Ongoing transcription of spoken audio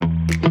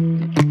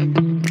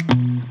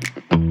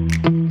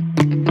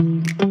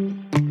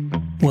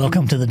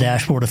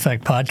Dashboard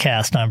Effect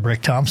Podcast. I'm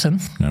Brick Thompson.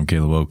 I'm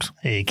Caleb Oakes.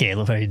 Hey,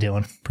 Caleb. How you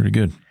doing? Pretty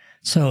good.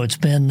 So it's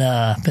been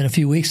a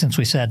few weeks since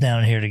we sat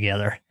down here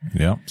together.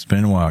 Yep. It's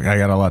been a while. I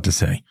got a lot to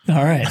say.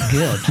 All right.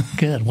 Good.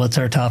 Good. What's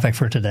our topic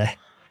for today?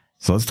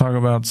 So let's talk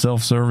about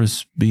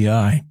self-service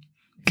BI.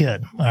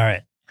 Good. All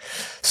right.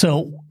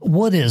 So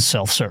what is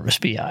self-service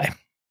BI?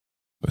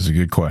 That's a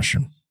good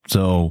question.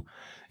 So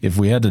if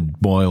we had to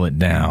boil it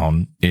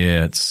down,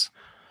 it's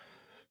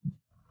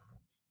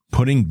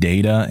putting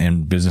data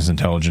and business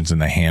intelligence in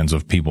the hands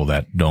of people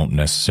that don't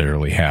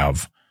necessarily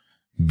have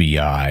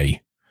BI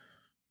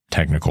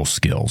technical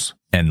skills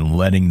and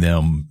letting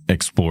them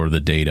explore the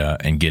data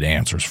and get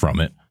answers from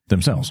it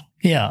themselves.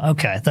 Yeah.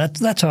 Okay.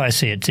 That's how I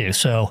see it too.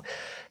 So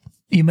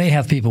you may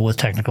have people with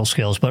technical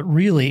skills, but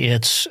really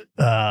it's,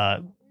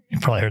 you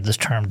probably heard this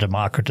term,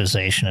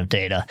 democratization of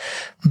data,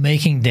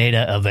 making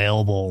data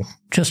available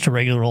just to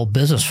regular old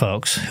business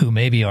folks who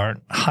maybe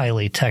aren't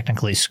highly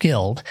technically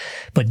skilled,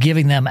 but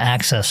giving them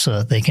access so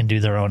that they can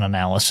do their own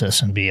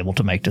analysis and be able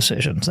to make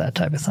decisions, that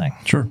type of thing.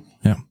 Sure.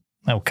 Yeah.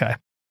 Okay.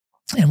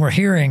 And we're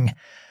hearing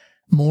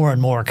more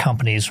and more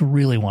companies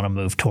really want to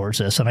move towards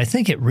this. And I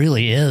think it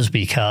really is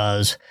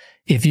because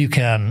if you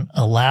can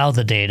allow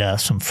the data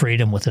some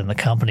freedom within the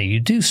company, you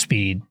do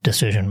speed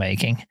decision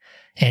making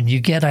and you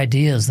get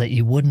ideas that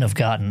you wouldn't have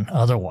gotten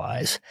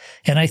otherwise.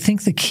 And I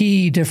think the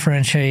key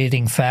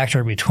differentiating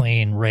factor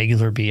between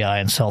regular BI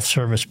and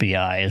self-service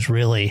BI is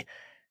really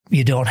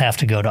you don't have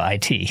to go to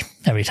IT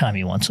every time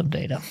you want some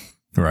data.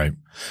 Right.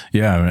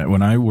 Yeah.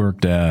 When I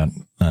worked at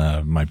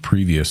my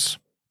previous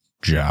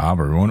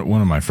job, or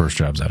one of my first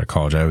jobs out of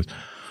college,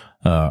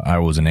 I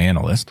was an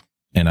analyst,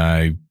 and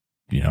I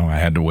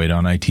had to wait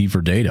on IT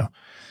for data.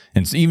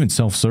 And even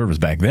self-service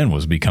back then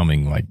was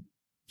becoming like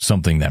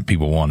something that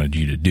people wanted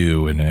you to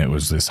do, and it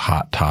was this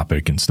hot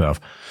topic and stuff.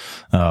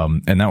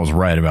 And that was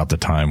right about the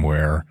time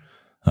where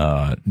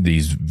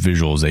these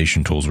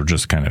visualization tools were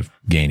just kind of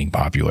gaining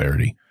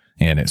popularity.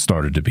 And it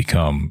started to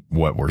become,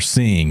 what we're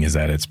seeing is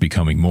that it's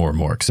becoming more and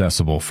more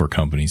accessible for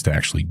companies to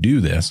actually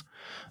do this.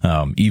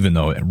 Even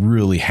though it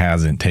really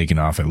hasn't taken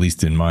off, at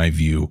least in my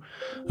view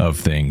of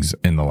things,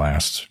 in the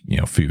last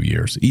few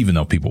years, even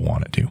though people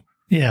want it to.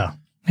 Yeah,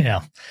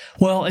 yeah.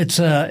 Well, it's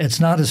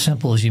not as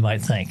simple as you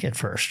might think at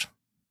first.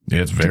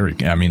 It's very.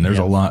 I mean, there's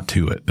a lot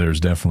to it. There's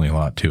definitely a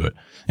lot to it.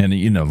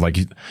 And like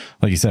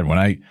you said,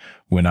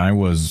 when I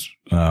was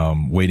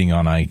waiting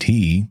on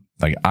IT,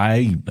 like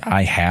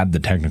I had the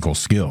technical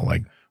skill.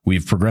 Like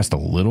we've progressed a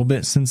little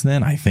bit since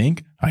then. I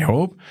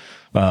hope.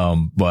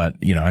 But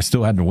I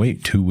still had to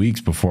wait 2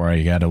 weeks before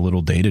I got a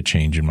little data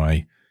change in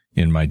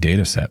my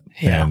data set.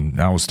 Yeah.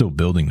 And I was still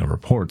building the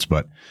reports,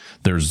 but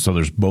there's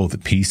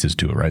both pieces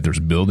to it, right? There's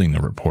building the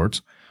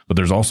reports, but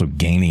there's also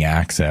gaining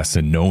access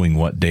and knowing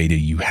what data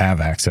you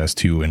have access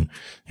to and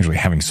usually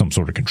having some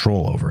sort of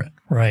control over it.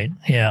 Right.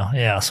 Yeah.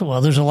 Yeah.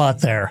 So, there's a lot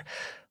there.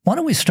 Why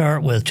don't we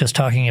start with just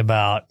talking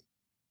about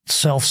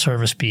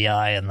self-service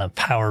BI and the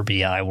Power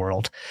BI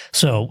world.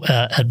 So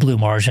at Blue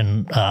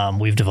Margin,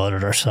 we've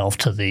devoted ourselves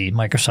to the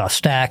Microsoft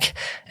Stack,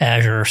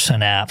 Azure,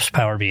 Synapse,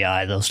 Power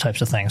BI, those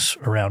types of things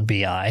around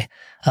BI.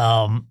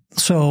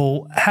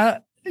 So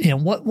how,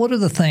 what are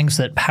the things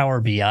that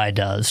Power BI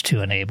does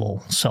to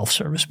enable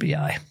self-service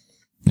BI?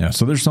 Yeah.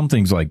 So there's some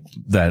things like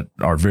that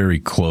are very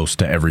close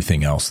to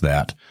everything else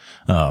that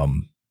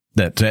to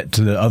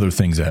the other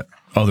things that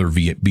other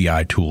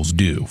BI tools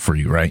do for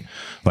you, right?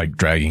 Like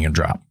dragging and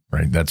drop.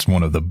 Right. That's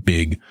one of the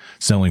big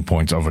selling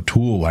points of a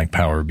tool like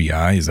Power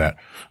BI is that,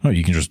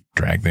 you can just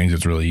drag things.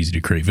 It's really easy to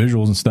create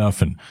visuals and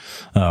stuff. And,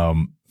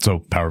 so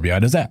Power BI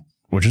does that,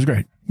 which is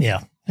great.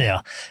 Yeah.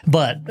 Yeah.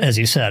 But as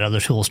you said, other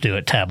tools do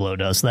it. Tableau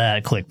does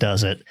that. Qlik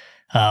does it.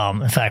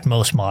 In fact,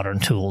 most modern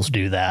tools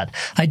do that.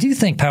 I do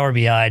think Power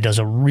BI does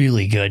a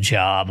really good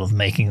job of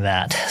making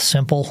that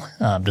simple,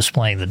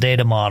 displaying the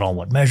data model,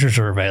 what measures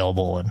are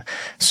available and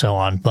so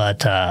on.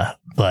 But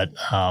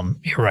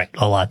you're right.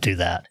 A lot do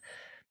that.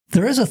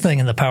 There is a thing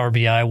in the Power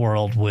BI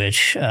world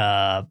which,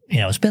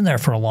 has been there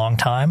for a long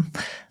time,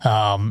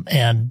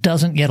 and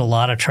doesn't get a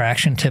lot of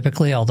traction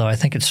typically, although I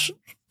think it's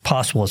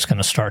possible it's going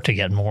to start to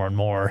get more and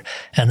more,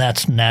 and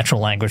that's natural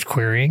language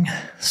querying.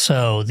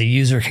 So the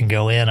user can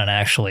go in and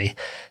actually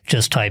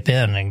just type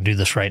in, and do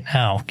this right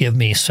now, give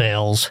me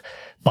sales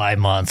by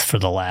month for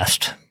the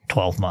last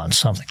 12 months,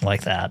 something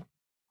like that.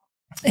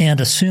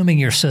 And assuming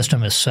your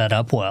system is set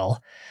up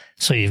well,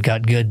 so you've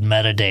got good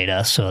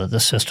metadata so that the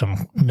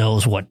system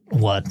knows what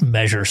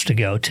measures to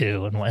go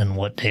to and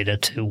what data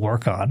to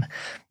work on,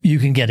 you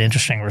can get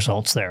interesting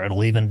results there.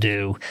 It'll even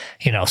do,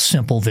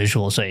 simple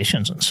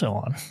visualizations and so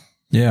on.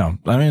 Yeah.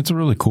 I mean, it's a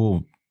really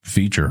cool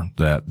feature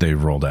that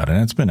they've rolled out,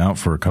 and it's been out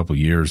for a couple of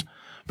years.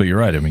 But you're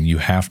right. I mean, you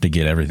have to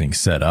get everything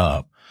set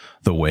up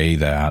the way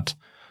that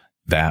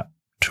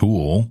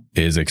tool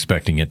is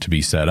expecting it to be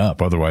set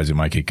up. Otherwise, it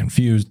might get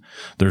confused.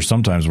 There's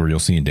sometimes where you'll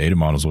see in data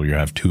models where you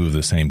have two of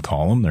the same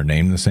column. They're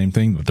named the same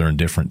thing, but they're in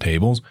different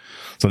tables.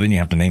 So then you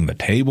have to name the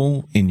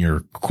table in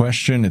your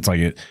question. It's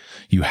like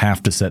you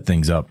have to set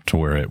things up to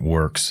where it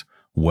works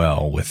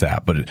well with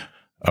that. But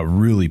a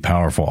really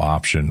powerful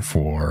option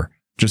for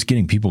just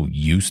getting people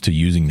used to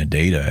using the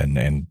data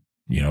and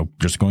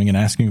just going and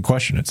asking a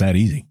question. It's that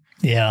easy.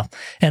 Yeah.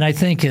 And I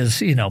think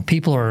as,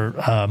 people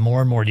are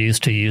more and more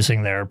used to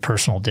using their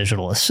personal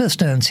digital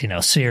assistants,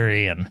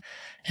 Siri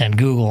and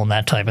Google and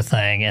that type of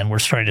thing. And we're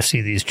starting to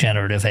see these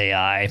generative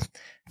AI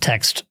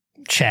text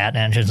chat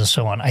engines and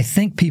so on. I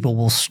think people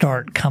will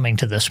start coming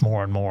to this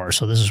more and more.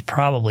 So this is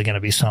probably going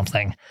to be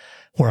something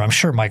where I'm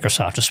sure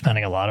Microsoft is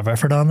spending a lot of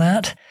effort on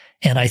that.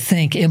 And I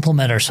think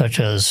implementers such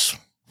as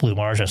Blue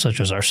Margin,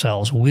 such as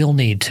ourselves, will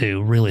need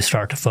to really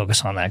start to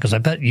focus on that because I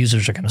bet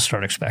users are going to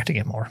start expecting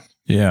it more.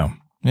 Yeah.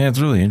 Yeah, it's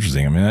really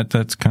interesting. I mean,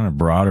 that's kind of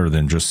broader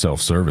than just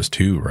self-service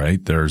too,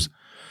 right? There's,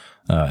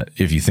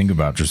 if you think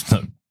about just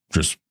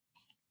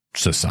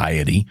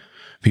society,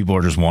 people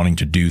are just wanting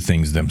to do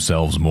things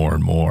themselves more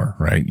and more,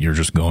 right? You're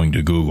just going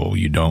to Google.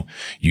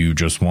 You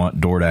just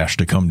want DoorDash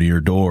to come to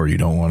your door. You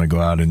don't want to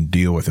go out and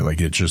deal with it. Like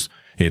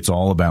it's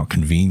all about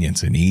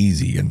convenience and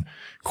easy and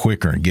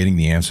quicker and getting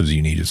the answers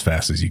you need as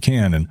fast as you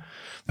can. And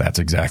that's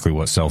exactly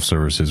what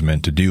self-service is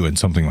meant to do. And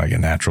something like a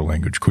natural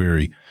language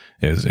query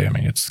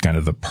it's kind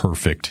of the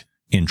perfect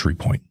entry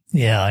point.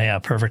 Yeah,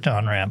 perfect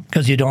on-ramp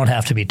because you don't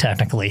have to be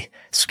technically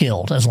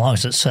skilled as long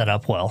as it's set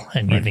up well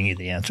and giving you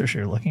the answers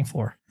you're looking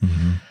for.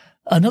 Mm-hmm.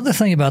 Another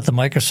thing about the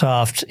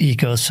Microsoft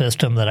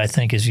ecosystem that I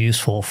think is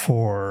useful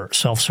for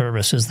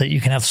self-service is that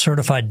you can have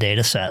certified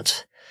data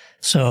sets.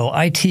 So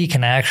IT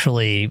can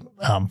actually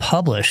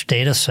publish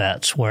data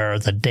sets where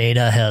the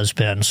data has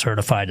been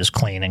certified as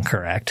clean and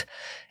correct.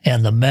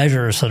 And the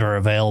measures that are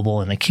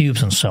available in the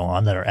cubes and so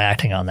on that are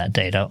acting on that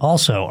data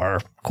also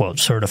are, quote,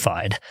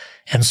 certified.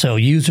 And so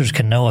users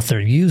can know if they're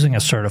using a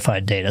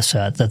certified data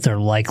set that they're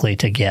likely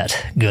to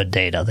get good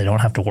data. They don't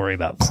have to worry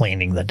about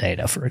cleaning the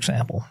data, for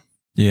example.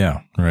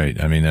 Yeah,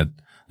 right. I mean,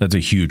 that's a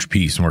huge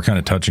piece. And we're kind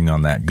of touching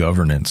on that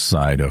governance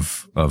side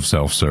of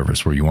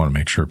self-service where you want to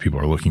make sure people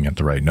are looking at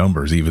the right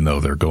numbers, even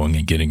though they're going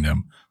and getting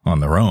them on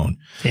their own.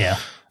 Yeah.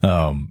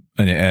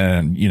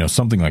 And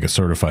something like a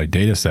certified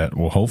data set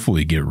will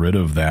hopefully get rid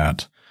of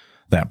that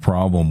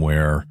problem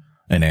where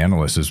an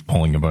analyst is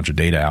pulling a bunch of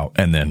data out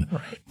and then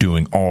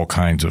doing all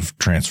kinds of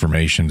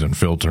transformations and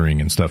filtering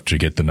and stuff to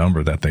get the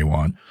number that they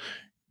want.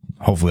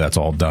 Hopefully that's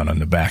all done on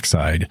the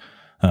backside,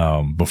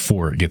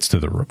 before it gets to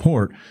the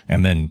report.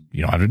 And then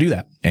you know how to do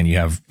that and you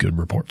have good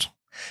reports.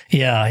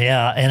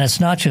 Yeah. And it's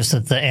not just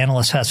that the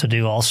analyst has to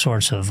do all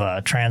sorts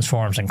of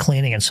transforms and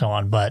cleaning and so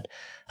on, but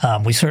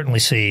we certainly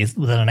see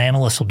that an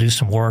analyst will do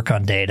some work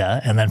on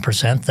data and then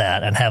present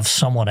that and have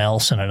someone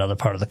else in another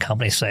part of the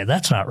company say,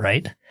 that's not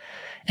right.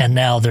 And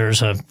now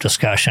there's a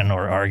discussion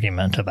or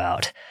argument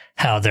about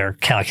how they're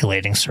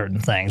calculating certain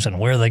things and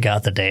where they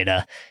got the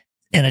data.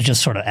 And it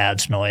just sort of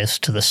adds noise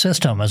to the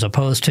system as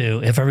opposed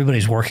to if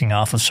everybody's working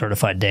off of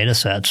certified data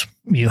sets,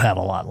 you have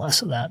a lot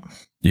less of that.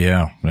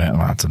 Yeah,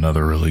 that's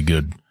another really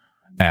good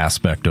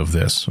aspect of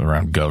this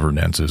around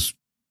governance is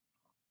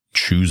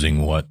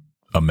choosing what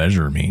a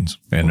measure means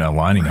and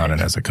aligning on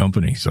it as a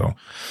company. So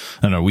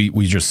I know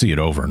we just see it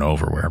over and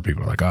over where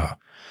people are like,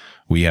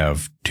 we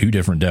have two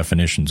different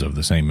definitions of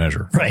the same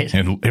measure. Right.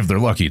 And if they're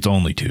lucky, it's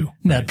only two.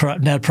 Net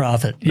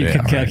profit. You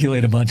can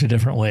calculate a bunch of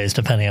different ways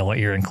depending on what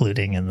you're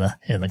including in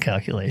the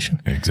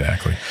calculation.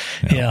 Exactly.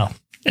 Yeah.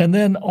 And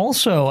then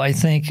also I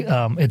think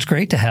it's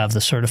great to have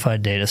the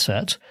certified data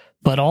sets,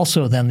 but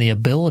also then the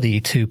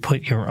ability to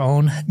put your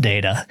own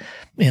data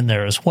in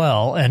there as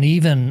well and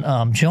even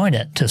join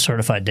it to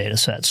certified data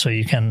sets. So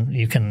you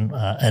can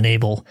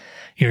enable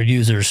your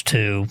users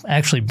to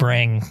actually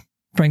bring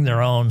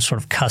their own sort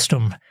of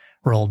custom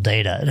rolled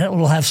data. And it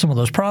will have some of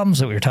those problems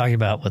that we were talking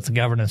about with the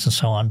governance and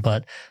so on,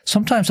 but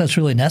sometimes that's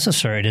really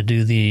necessary to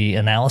do the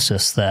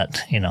analysis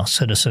that,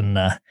 citizen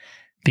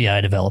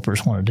BI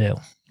developers want to do.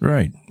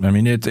 Right. I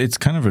mean, it's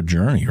kind of a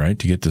journey, right,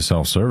 to get to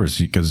self-service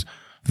because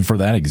for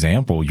that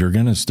example, you're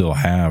going to still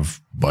have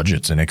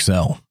budgets in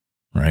Excel,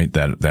 right,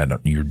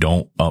 that you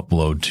don't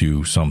upload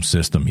to some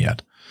system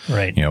yet.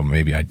 Right.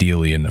 Maybe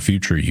ideally in the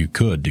future you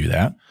could do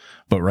that.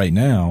 But right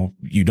now,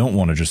 you don't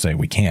want to just say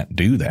we can't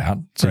do that.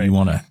 So you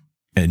want to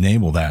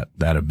enable that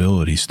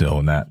ability still.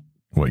 And that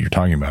what you're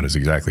talking about is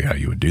exactly how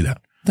you would do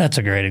that. That's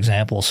a great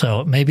example.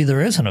 So maybe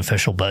there is an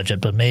official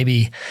budget, but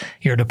maybe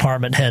your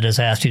department head has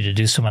asked you to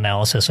do some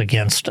analysis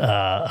against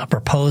a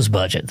proposed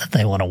budget that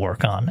they want to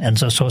work on. And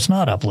so it's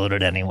not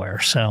uploaded anywhere.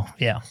 So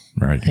yeah.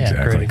 Right. Yeah,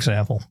 exactly. Great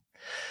example.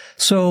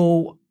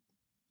 So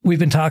we've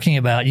been talking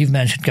about, you've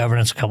mentioned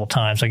governance a couple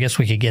times. I guess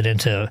we could get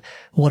into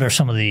what are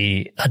some of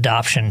the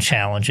adoption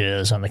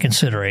challenges and the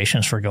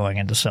considerations for going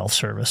into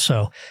self-service.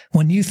 So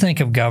when you think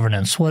of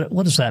governance, what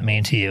does that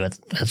mean to you at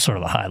sort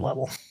of a high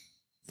level?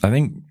 I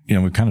think,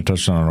 we kind of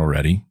touched on it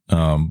already,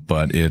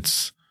 but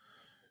it's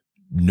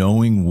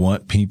knowing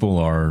what people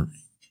are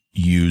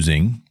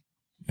using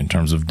in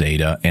terms of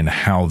data and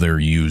how they're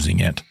using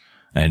it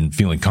and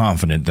feeling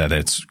confident that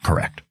it's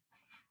correct.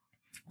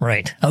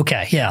 Right.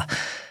 Okay. Yeah.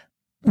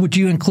 Would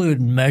you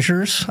include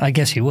measures? I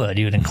guess you would.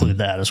 You would include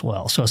that as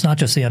well. So it's not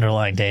just the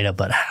underlying data,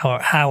 but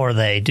how are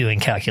they doing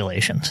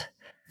calculations?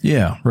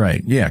 Yeah,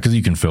 right. Yeah, because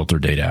you can filter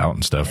data out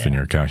and stuff in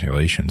your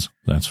calculations.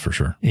 That's for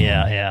sure.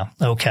 Yeah.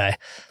 Okay.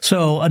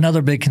 So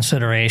another big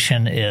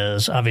consideration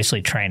is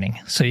obviously training.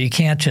 So you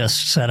can't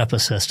just set up a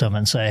system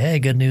and say, hey,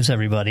 good news,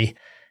 everybody.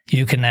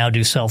 You can now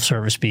do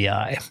self-service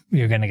BI.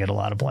 You're going to get a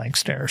lot of blank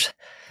stares.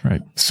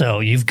 Right.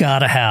 So you've got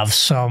to have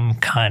some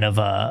kind of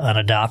an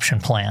adoption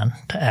plan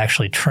to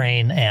actually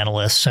train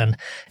analysts. And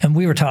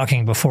we were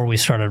talking before we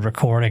started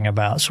recording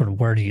about sort of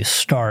where do you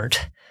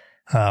start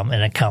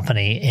in a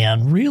company.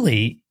 And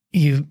really,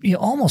 you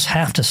almost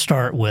have to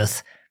start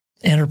with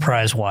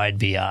enterprise-wide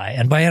BI.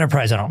 And by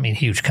enterprise, I don't mean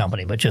huge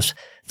company, but just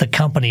the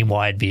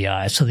company-wide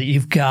BI so that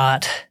you've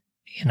got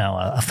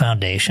a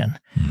foundation,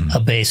 a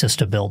basis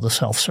to build the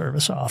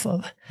self-service off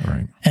of.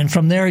 Right. And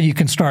from there, you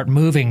can start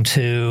moving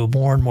to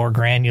more and more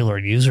granular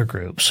user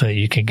groups. So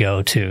you can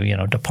go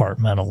to,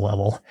 departmental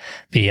level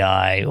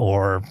BI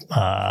or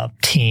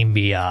team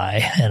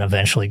BI and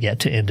eventually get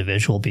to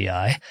individual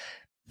BI.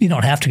 You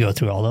don't have to go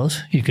through all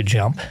those. You could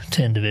jump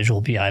to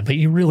individual BI, but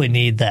you really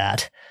need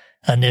that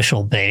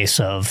initial base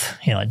of,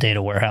 a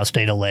data warehouse,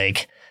 data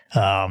lake,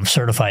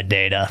 certified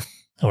data,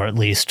 or at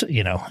least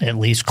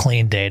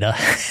clean data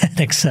and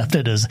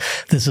accepted as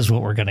this is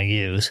what we're going to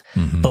use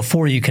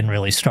before you can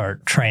really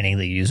start training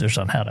the users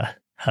on how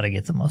to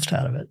get the most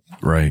out of it.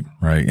 Right.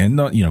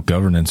 And,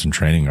 governance and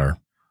training are,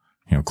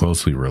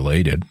 closely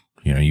related.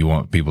 You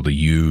want people to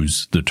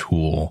use the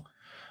tool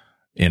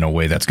in a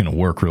way that's going to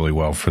work really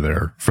well for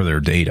their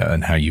data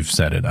and how you've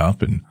set it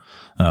up and,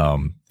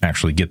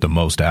 actually get the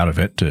most out of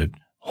it to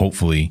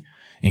hopefully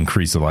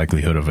increase the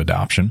likelihood of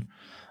adoption.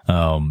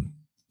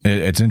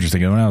 It's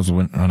interesting.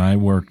 When I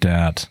worked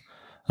at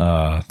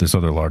this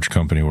other large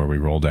company where we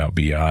rolled out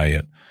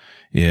BI,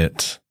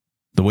 the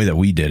way that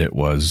we did it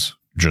was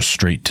just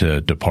straight to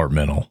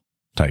departmental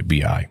type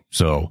BI.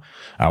 So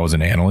I was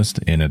an analyst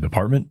in a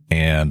department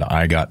and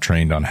I got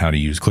trained on how to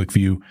use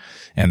QlikView,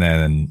 and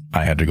then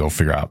I had to go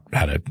figure out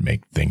how to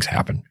make things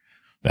happen.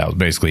 That was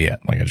basically it.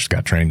 Like I just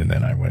got trained and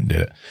then I went and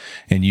did it.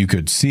 And you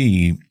could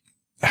see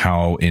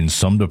how in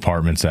some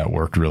departments that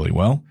worked really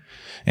well,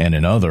 and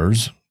in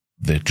others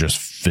that just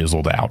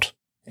fizzled out.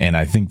 And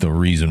I think the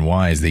reason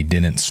why is they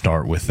didn't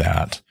start with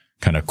that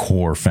kind of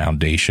core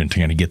foundation to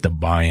kind of get the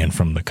buy-in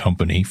from the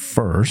company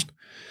first,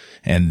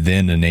 and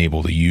then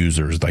enable the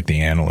users like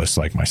the analysts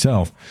like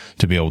myself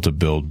to be able to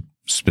build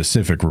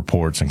specific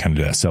reports and kind of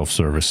do that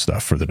self-service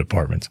stuff for the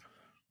departments.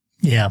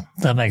 Yeah,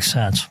 that makes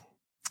sense.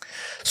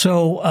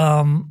 So,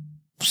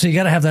 you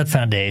got to have that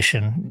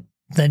foundation.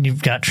 Then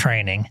you've got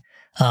training.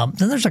 Then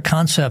there's a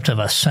concept of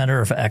a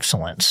center of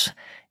excellence.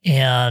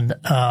 And,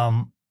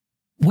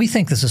 we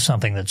think this is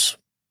something that's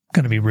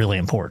going to be really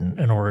important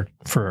in order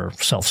for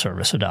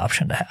self-service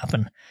adoption to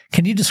happen.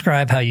 Can you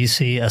describe how you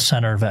see a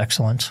center of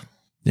excellence?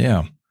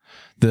 Yeah.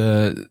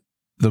 The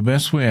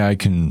best way I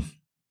can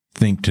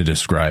think to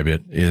describe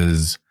it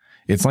is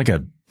it's like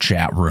a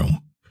chat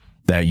room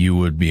that you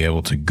would be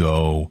able to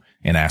go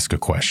and ask a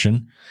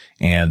question,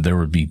 and there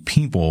would be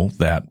people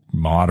that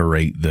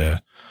moderate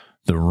the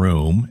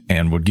room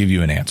and would give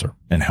you an answer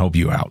and help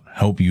you out,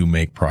 help you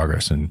make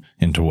progress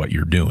into what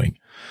you're doing.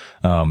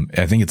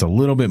 I think it's a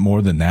little bit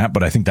more than that,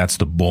 but I think that's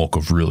the bulk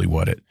of really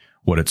what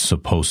it's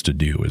supposed to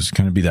do is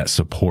kind of be that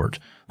support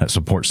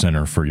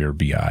center for your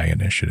BI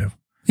initiative.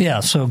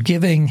 Yeah. So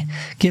giving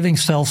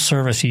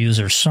self-service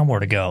users somewhere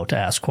to go to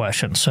ask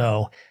questions.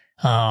 So,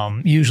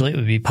 usually it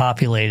would be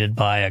populated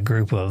by a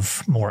group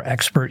of more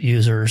expert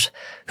users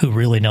who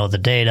really know the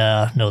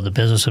data, know the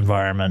business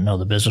environment, know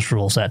the business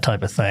rules, that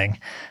type of thing.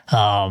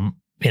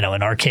 In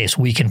our case,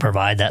 we can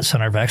provide that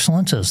center of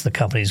excellence as the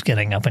company's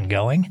getting up and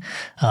going.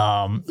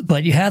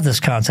 But you have this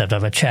concept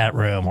of a chat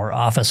room or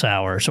office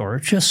hours or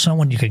just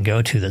someone you can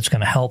go to that's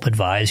going to help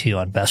advise you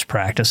on best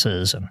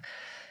practices and,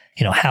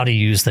 how to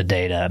use the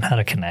data and how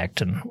to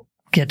connect and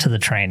get to the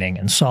training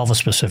and solve a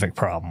specific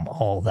problem,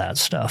 all that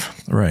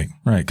stuff. Right.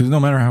 Because no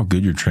matter how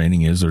good your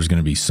training is, there's going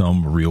to be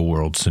some real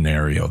world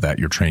scenario that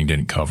your training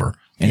didn't cover.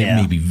 And it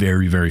may be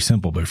very, very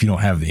simple, but if you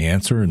don't have the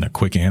answer and a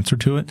quick answer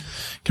to it,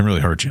 it can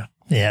really hurt you.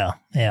 Yeah.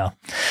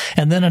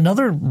 And then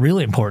another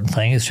really important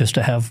thing is just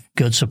to have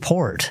good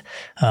support.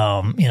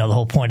 The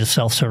whole point of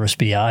self-service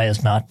BI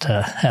is not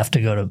to have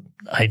to go to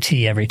IT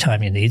every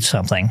time you need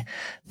something.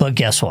 But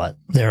guess what?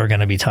 There are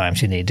going to be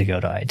times you need to go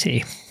to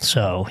IT.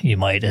 So you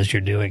might, as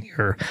you're doing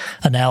your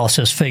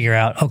analysis, figure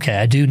out, okay,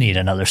 I do need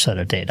another set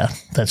of data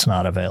that's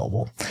not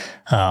available,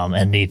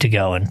 and need to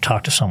go and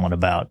talk to someone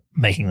about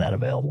making that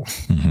available.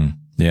 Mm-hmm.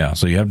 Yeah.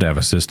 So you have to have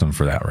a system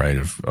for that, right?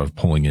 Of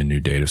pulling in new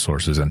data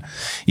sources. And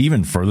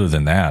even further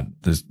than that,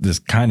 this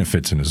kind of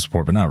fits into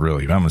support, but not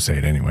really. But I'm going to say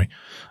it anyway.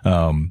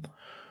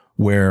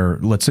 Where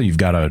let's say you've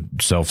got a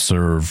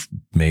self-serve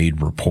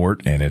made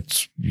report and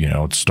it's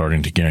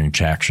starting to gain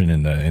traction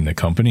in the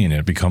company and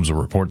it becomes a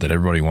report that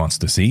everybody wants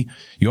to see.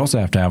 You also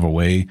have to have a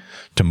way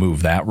to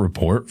move that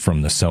report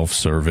from the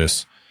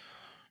self-service,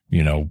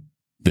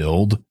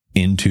 build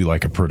into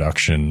like a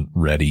production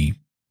ready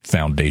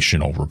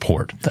foundational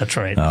report. That's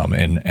right.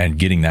 And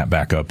getting that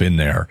back up in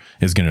there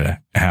is going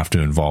to have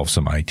to involve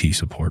some IT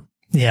support.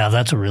 Yeah,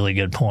 that's a really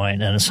good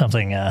point. And it's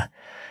something,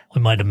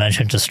 we might have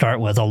mentioned to start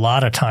with, a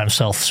lot of times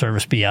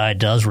self-service BI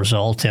does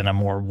result in a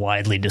more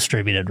widely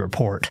distributed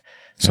report.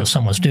 So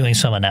someone's doing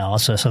some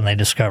analysis and they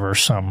discover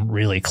some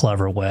really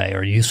clever way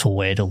or useful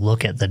way to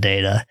look at the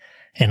data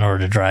in order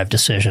to drive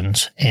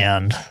decisions.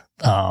 And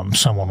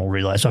someone will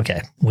realize,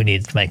 okay, we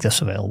need to make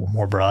this available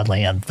more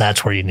broadly. And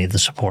that's where you need the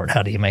support.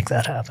 How do you make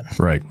that happen?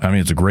 Right. I mean,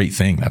 it's a great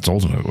thing. That's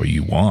ultimately what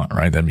you want,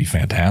 right? That'd be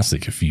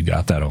fantastic if you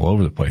got that all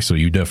over the place. So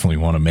you definitely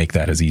want to make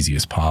that as easy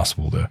as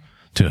possible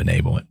to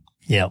enable it.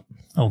 Yep.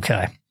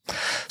 Okay.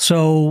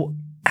 So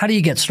how do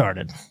you get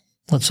started?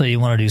 Let's say you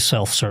want to do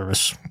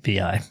self-service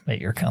BI at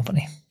your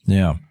company.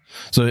 Yeah.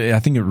 So I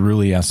think it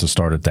really has to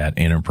start at that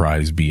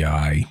enterprise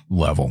BI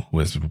level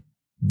with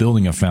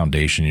building a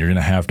foundation. You're going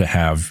to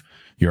have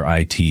your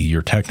IT,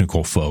 your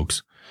technical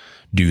folks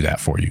do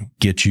that for you,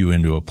 get you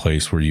into a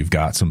place where you've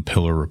got some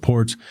pillar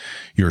reports.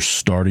 You're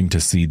starting to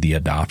see the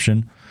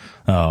adoption.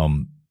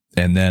 And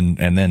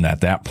then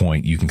at that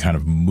point, you can kind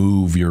of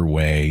move your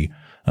way.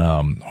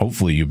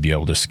 Hopefully you'll be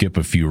able to skip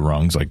a few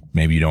rungs. Like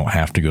maybe you don't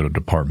have to go to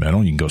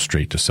departmental. You can go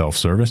straight to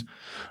self-service.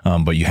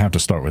 But you have to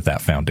start with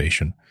that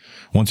foundation.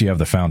 Once you have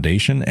the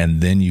foundation,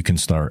 and then you can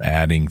start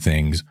adding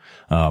things,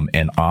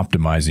 and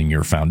optimizing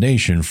your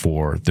foundation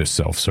for this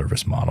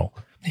self-service model.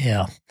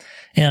 Yeah.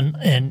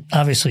 And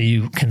obviously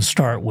you can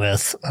start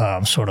with,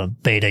 sort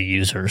of beta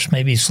users,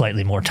 maybe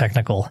slightly more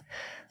technical,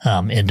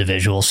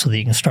 individuals, so that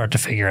you can start to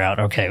figure out,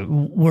 okay,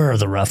 where are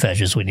the rough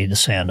edges we need to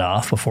sand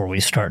off before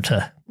we start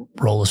to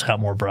roll this out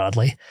more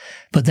broadly.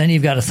 But then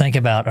you've got to think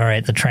about, all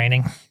right, the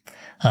training,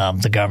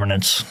 the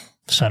governance,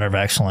 center of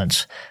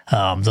excellence.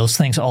 Those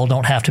things all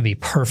don't have to be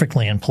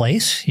perfectly in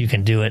place. You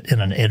can do it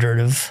in an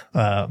iterative,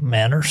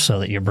 manner, so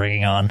that you're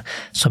bringing on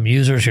some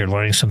users, you're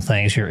learning some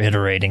things, you're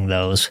iterating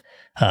those,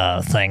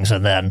 things,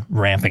 and then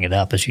ramping it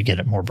up as you get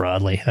it more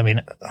broadly. I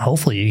mean,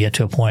 hopefully you get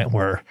to a point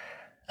where,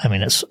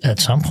 it's at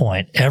some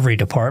point, every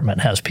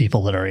department has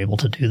people that are able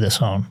to do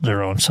this on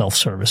their own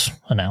self-service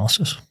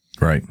analysis.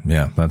 Right.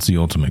 Yeah. That's the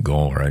ultimate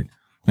goal, right?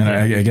 And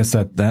I guess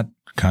that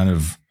kind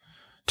of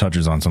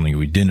touches on something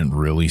we didn't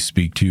really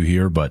speak to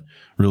here, but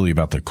really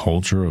about the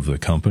culture of the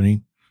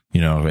company.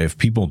 If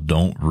people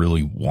don't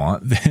really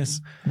want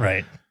this,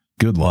 right,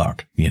 good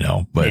luck,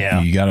 but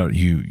yeah.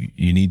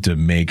 you need to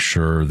make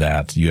sure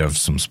that you have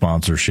some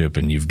sponsorship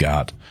and you've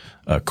got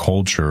a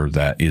culture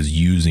that is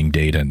using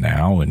data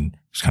now and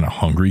is kind of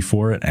hungry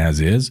for it as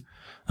is.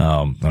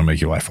 That'll make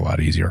your life a lot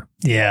easier.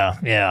 Yeah.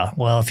 Yeah.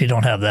 Well, if you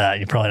don't have that,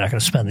 you're probably not going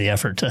to spend the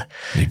effort to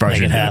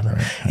make it happen.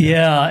 Right?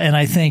 Yeah. And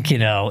I think,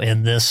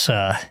 in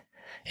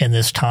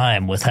this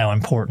time, with how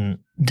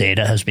important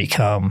data has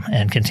become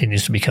and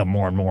continues to become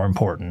more and more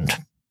important,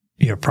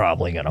 you're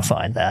probably going to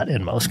find that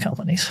in most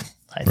companies,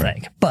 I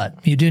think.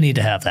 But you do need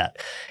to have that.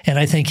 And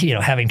I think,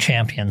 having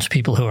champions,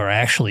 people who are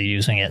actually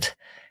using it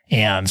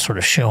and sort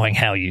of showing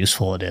how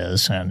useful it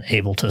is and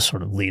able to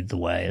sort of lead the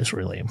way is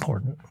really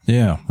important.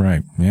 Yeah,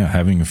 right. Yeah,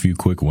 having a few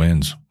quick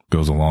wins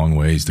goes a long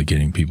ways to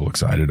getting people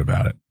excited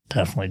about it.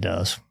 Definitely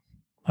does.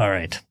 All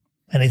right.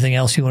 Anything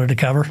else you wanted to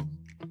cover?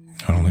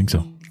 I don't think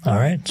so. All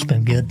right. It's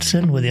been good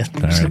sitting with you.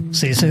 All right.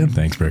 See you soon.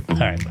 Thanks, Rick. All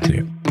right. Bye. See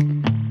you.